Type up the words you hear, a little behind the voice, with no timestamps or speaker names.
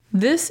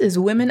This is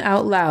Women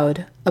Out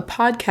Loud, a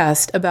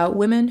podcast about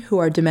women who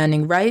are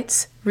demanding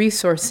rights,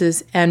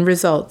 resources, and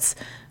results,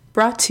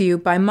 brought to you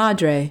by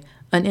MADRE,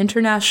 an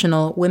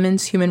international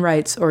women's human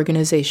rights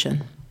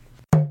organization.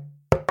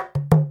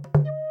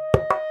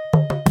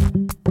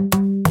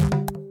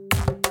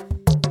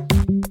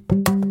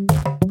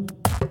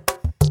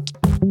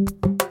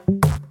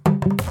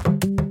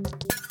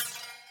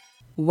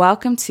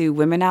 Welcome to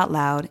Women Out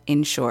Loud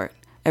in Short,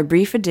 a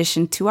brief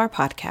addition to our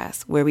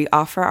podcast where we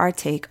offer our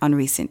take on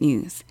recent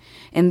news.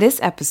 In this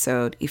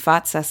episode,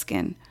 Yifat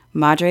Susskind,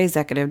 MADRE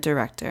Executive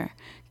Director,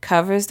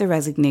 covers the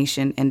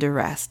resignation and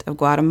arrest of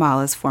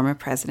Guatemala's former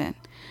president,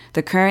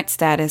 the current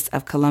status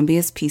of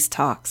Colombia's peace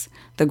talks,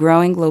 the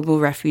growing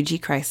global refugee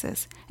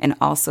crisis, and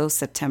also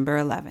September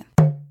 11th.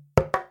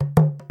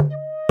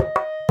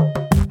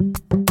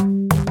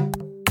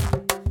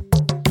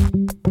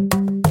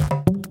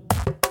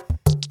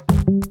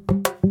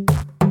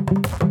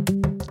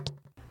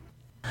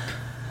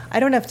 I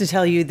don't have to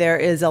tell you, there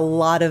is a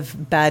lot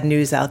of bad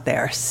news out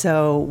there.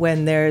 So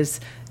when there's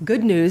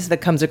good news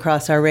that comes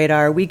across our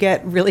radar, we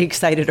get really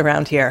excited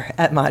around here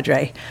at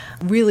MADRE.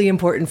 Really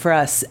important for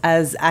us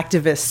as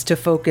activists to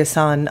focus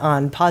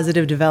on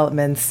positive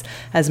developments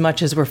as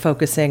much as we're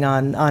focusing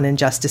on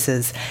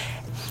injustices.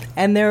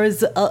 And there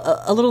was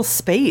a little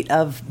spate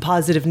of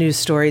positive news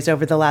stories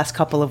over the last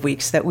couple of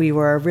weeks that we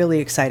were really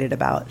excited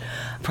about.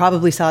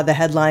 Probably saw the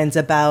headlines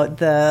about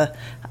the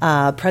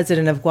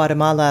president of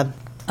Guatemala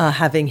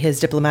having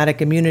his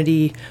diplomatic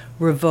immunity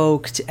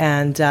revoked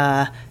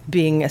and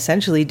being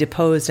essentially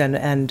deposed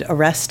and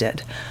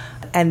arrested.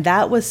 And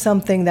that was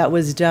something that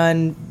was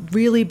done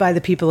really by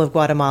the people of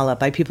Guatemala,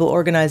 by people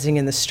organizing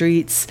in the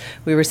streets.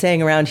 We were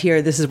saying around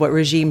here, this is what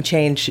regime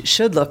change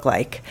should look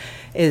like,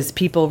 is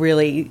people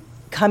really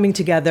coming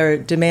together,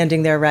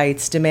 demanding their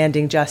rights,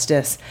 demanding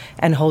justice,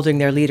 and holding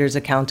their leaders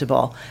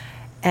accountable.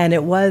 And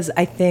it was,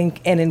 I think,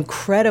 an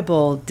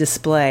incredible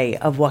display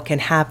of what can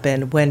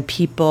happen when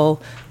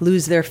people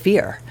lose their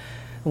fear,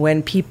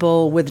 when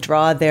people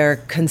withdraw their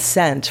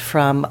consent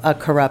from a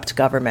corrupt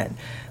government.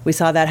 We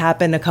saw that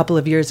happen a couple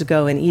of years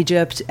ago in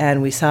Egypt,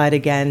 and we saw it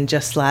again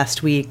just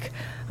last week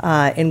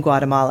in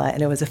Guatemala,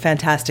 and it was a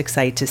fantastic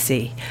sight to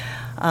see.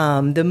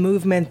 The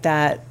movement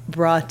that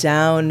brought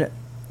down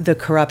the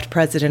corrupt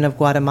president of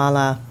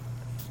Guatemala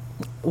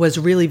was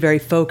really very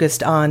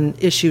focused on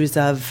issues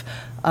of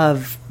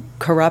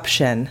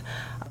corruption.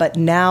 But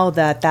now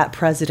that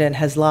president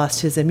has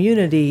lost his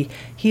immunity,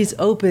 he's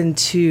open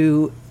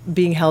to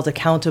being held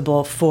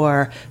accountable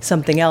for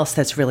something else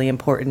that's really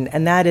important,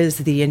 and that is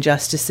the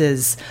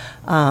injustices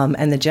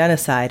and the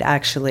genocide,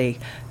 actually,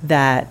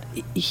 that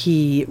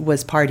he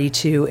was party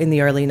to in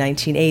the early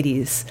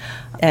 1980s.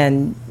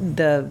 And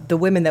the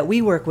women that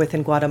we work with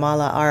in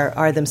Guatemala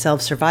are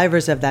themselves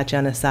survivors of that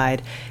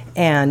genocide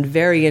and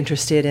very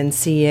interested in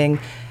seeing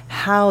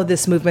how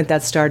this movement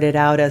that started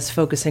out as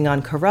focusing on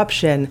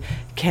corruption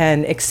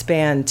can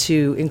expand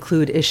to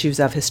include issues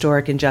of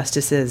historic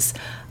injustices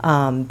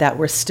that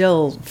we're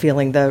still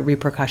feeling the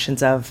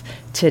repercussions of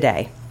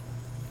today.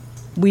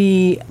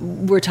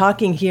 We're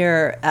talking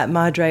here at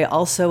MADRE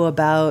also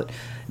about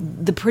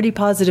the pretty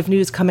positive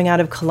news coming out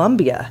of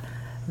Colombia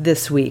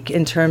this week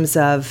in terms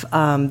of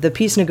the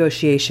peace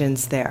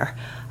negotiations there,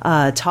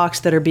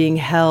 talks that are being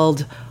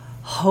held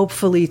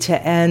hopefully to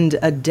end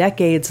a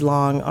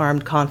decades-long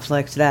armed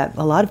conflict that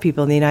a lot of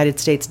people in the United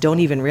States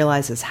don't even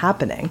realize is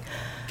happening.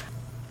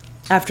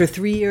 After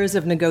 3 years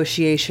of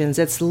negotiations,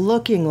 it's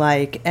looking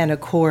like an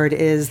accord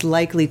is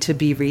likely to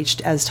be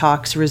reached as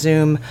talks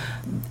resume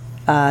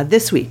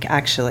this week,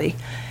 actually.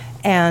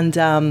 And,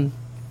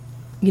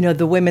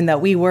 the women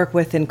that we work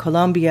with in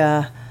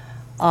Colombia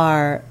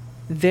are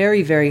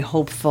very, very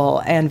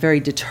hopeful and very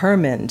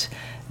determined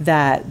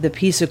that the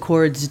peace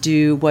accords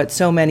do what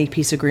so many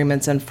peace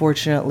agreements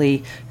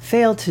unfortunately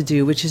fail to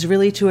do, which is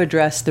really to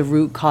address the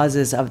root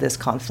causes of this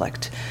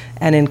conflict.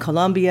 And in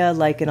Colombia,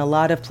 like in a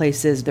lot of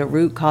places, the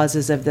root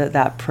causes of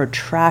that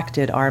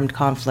protracted armed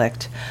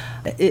conflict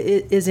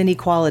is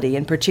inequality,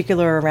 in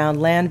particular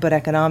around land, but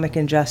economic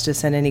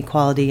injustice and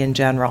inequality in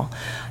general.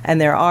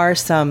 And there are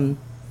some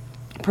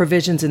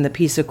provisions in the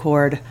peace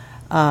accord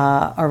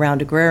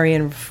around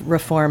agrarian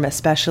reform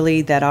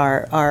especially, that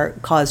are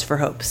cause for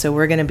hope. So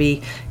we're going to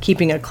be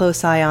keeping a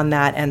close eye on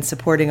that and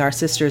supporting our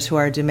sisters who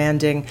are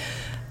demanding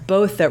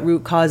both that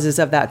root causes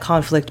of that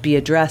conflict be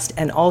addressed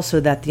and also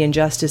that the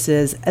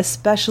injustices,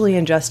 especially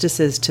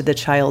injustices to the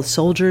child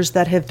soldiers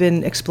that have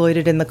been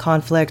exploited in the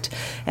conflict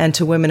and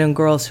to women and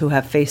girls who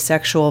have faced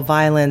sexual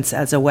violence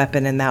as a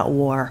weapon in that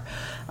war,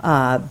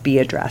 be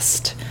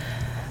addressed.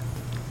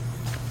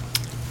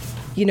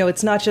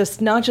 It's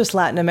not just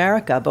Latin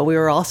America, but we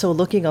were also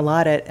looking a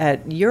lot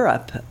at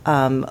Europe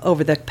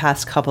over the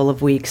past couple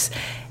of weeks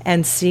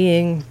and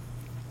seeing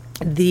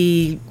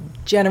the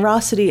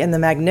generosity and the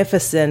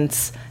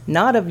magnificence,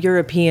 not of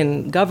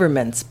European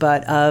governments,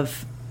 but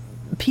of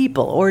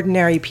people,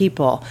 ordinary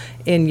people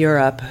in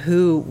Europe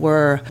who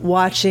were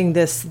watching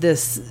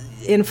this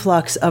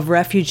influx of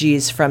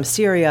refugees from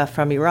Syria,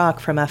 from Iraq,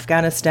 from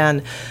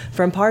Afghanistan,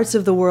 from parts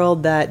of the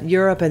world that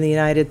Europe and the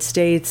United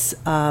States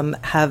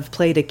have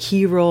played a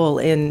key role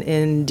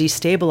in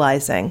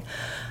destabilizing.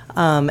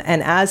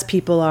 And as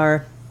people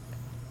are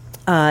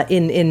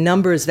in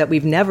numbers that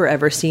we've never,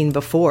 ever seen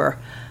before,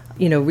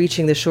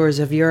 reaching the shores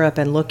of Europe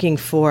and looking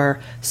for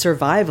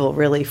survival,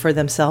 really, for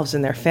themselves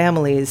and their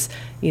families.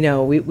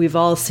 We've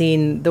all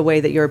seen the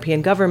way that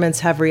European governments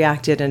have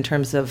reacted in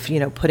terms of,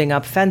 putting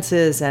up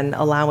fences and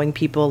allowing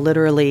people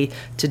literally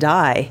to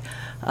die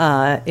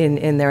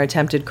in their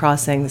attempted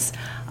crossings.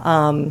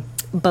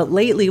 But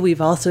lately, we've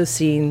also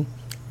seen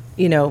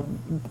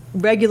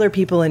regular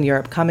people in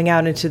Europe coming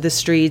out into the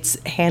streets,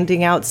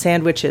 handing out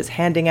sandwiches,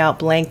 handing out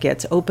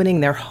blankets, opening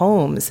their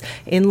homes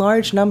in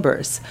large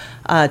numbers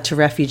to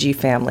refugee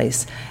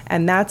families.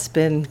 And that's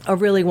been a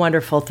really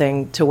wonderful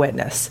thing to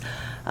witness.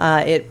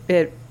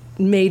 It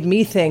made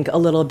me think a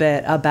little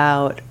bit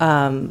about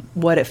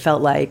what it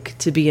felt like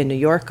to be a New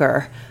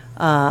Yorker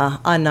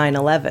on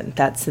 9/11.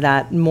 That's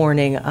that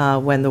morning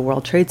when the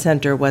World Trade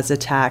Center was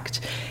attacked,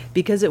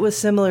 because it was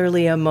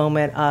similarly a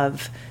moment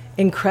of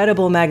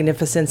incredible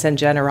magnificence and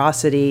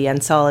generosity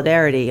and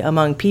solidarity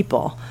among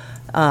people.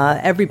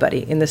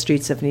 Everybody in the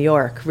streets of New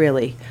York,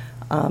 really,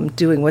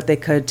 doing what they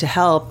could to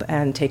help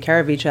and take care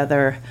of each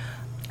other.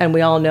 And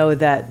we all know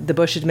that the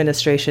Bush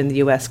administration, the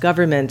U.S.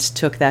 government,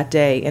 took that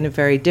day in a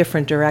very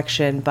different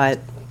direction. But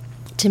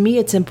to me,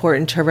 it's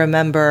important to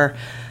remember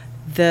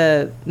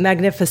the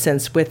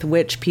magnificence with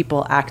which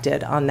people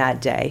acted on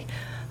that day,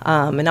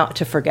 and not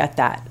to forget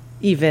that,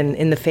 even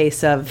in the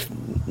face of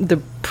the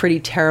pretty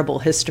terrible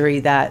history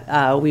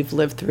that we've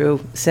lived through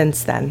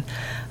since then.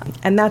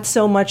 And that's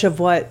so much of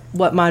what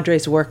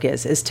MADRE's work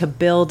is to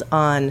build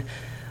on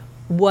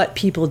what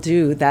people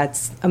do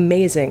that's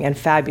amazing and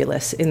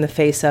fabulous in the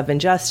face of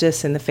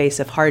injustice, in the face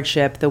of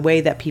hardship, the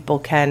way that people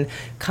can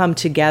come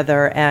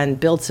together and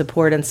build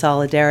support and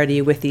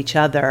solidarity with each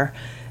other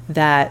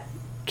that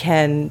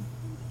can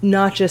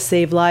not just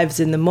save lives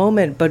in the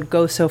moment, but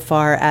go so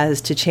far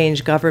as to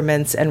change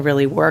governments and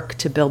really work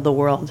to build the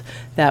world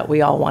that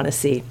we all want to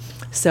see.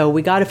 So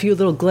we got a few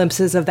little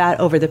glimpses of that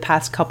over the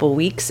past couple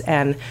weeks,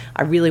 and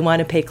I really want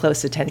to pay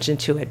close attention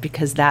to it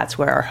because that's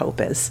where our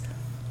hope is.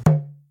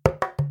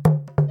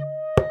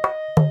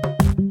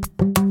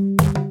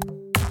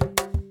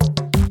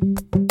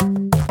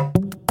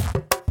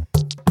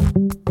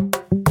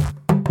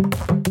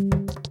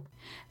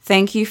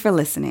 Thank you for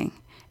listening.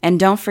 And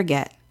don't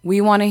forget, we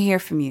want to hear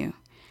from you.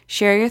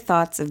 Share your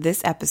thoughts of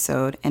this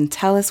episode and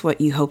tell us what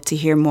you hope to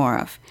hear more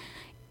of.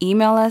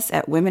 Email us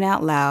at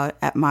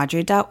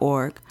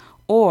womenoutloud@madre.org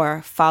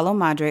or follow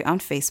Madre on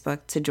Facebook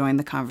to join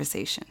the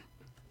conversation.